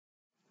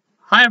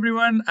Hi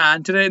everyone,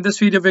 and today in this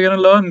video we're going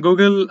to learn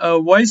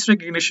Google voice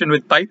recognition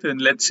with Python.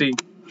 Let's see.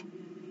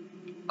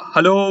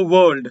 Hello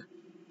world.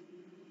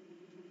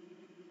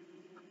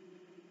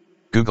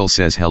 Google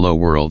says hello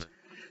world.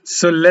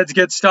 So let's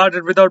get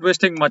started without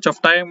wasting much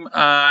of time,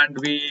 and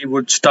we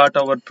would start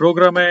our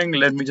programming.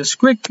 Let me just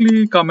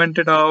quickly comment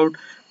it out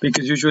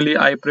because usually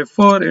I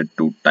prefer it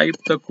to type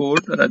the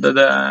code rather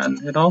than,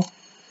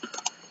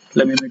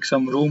 let me make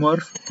some rumor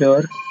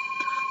here.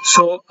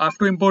 So I have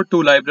to import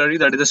two library,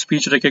 that is a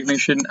speech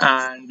recognition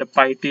and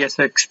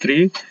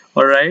pytsx3.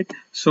 All right.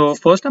 So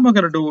first I'm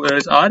going to do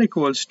is r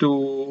equals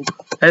to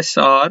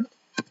sr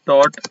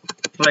dot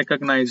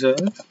recognizer.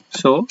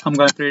 So I'm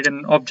going to create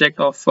an object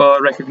of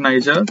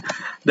recognizer.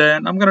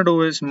 Then I'm going to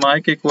do is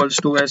mic equals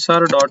to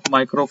sr dot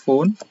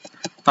microphone.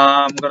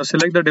 I'm going to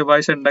select the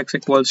device index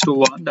equals to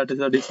 1. That is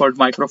the default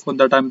microphone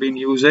that I'm been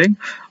using.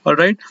 All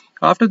right.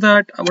 After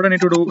that, what I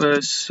need to do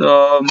is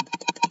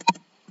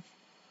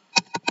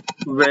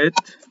with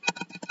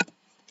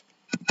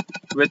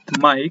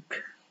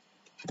mic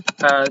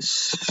as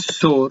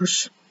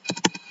source,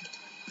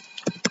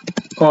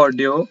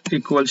 audio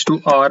equals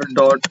to r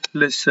dot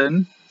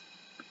listen,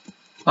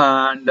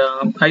 and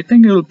I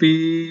think it will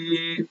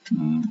be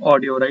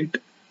audio, right?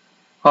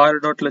 R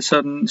dot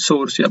listen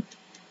source, yep,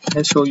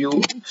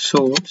 SOU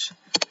source.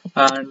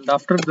 And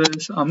after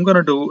this I'm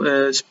gonna do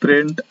is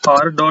print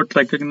r dot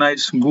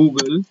recognize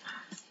Google.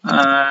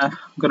 I'm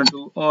gonna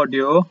do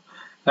audio,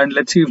 and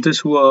let's see if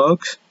this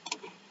works.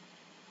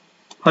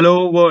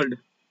 Hello world.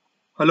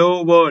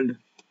 Hello world.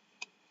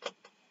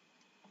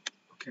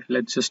 Okay,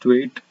 let's just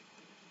wait.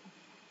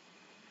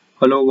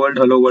 Hello world,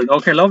 hello world.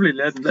 Okay, lovely.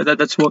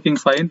 That's working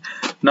fine.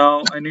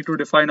 Now I need to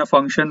define a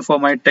function for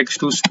my text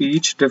to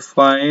speech.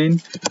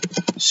 Define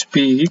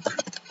speak.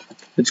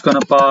 It's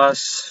gonna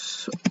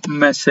pass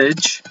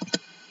message.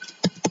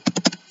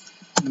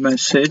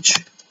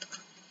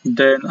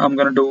 Then I'm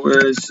gonna do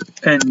is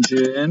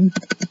engine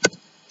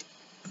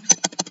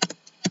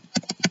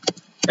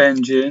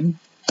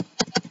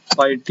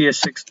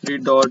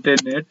pytsx3 dot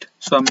init.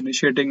 So I'm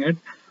initiating it.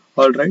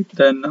 All right.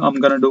 Then I'm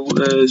gonna do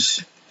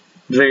is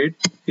rate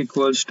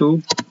equals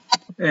to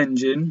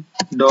engine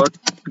dot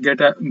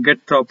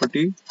get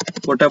property.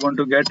 What I want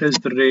to get is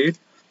the rate.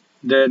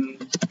 Then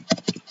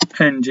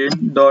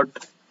engine dot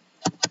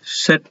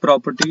set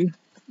property.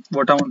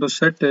 What I want to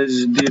set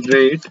is the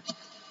rate,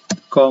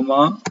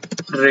 comma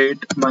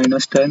rate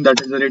minus 10.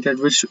 That is the rate at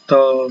which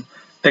the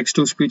text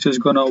to speech is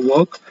gonna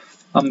work.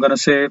 I'm gonna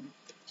say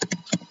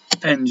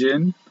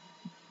engine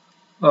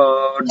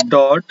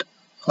dot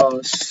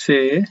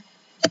say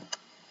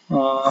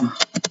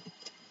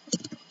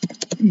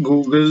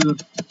Google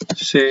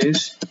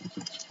says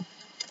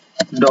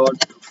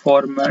dot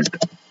format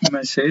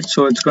message.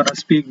 So it's gonna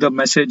speak the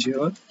message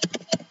here.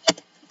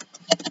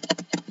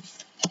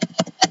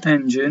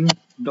 Engine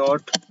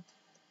dot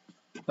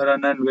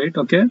run and wait.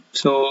 Okay,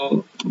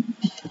 so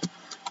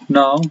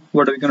now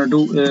what we're gonna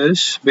do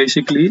is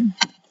basically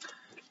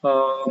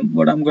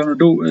what I'm gonna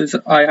do is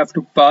I have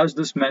to pass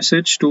this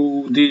message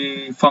to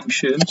the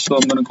function. So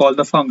I'm gonna call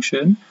the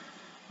function,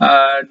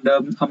 and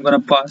I'm gonna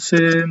pass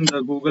in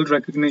the Google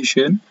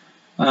recognition,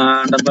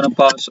 and I'm gonna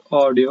pass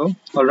audio.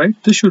 All right,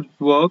 this should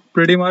work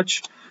pretty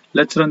much.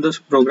 Let's run this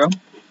program.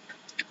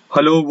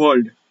 Hello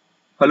world.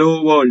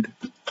 Hello world.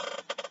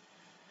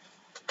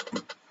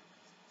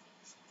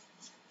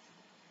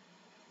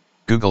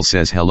 Google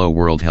says hello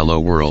world, hello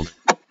world.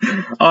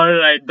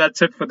 Alright,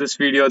 that's it for this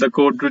video. The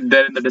code would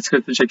there in the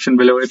description section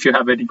below. If you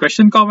have any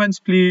comments,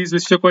 please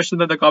list your question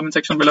in the comment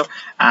section below,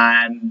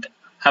 and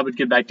I would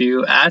get back to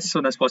you as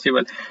soon as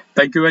possible.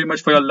 Thank you very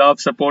much for your love,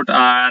 support,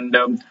 and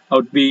I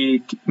would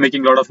be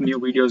making a lot of new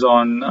videos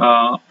on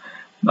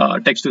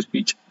text to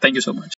speech. Thank you so much.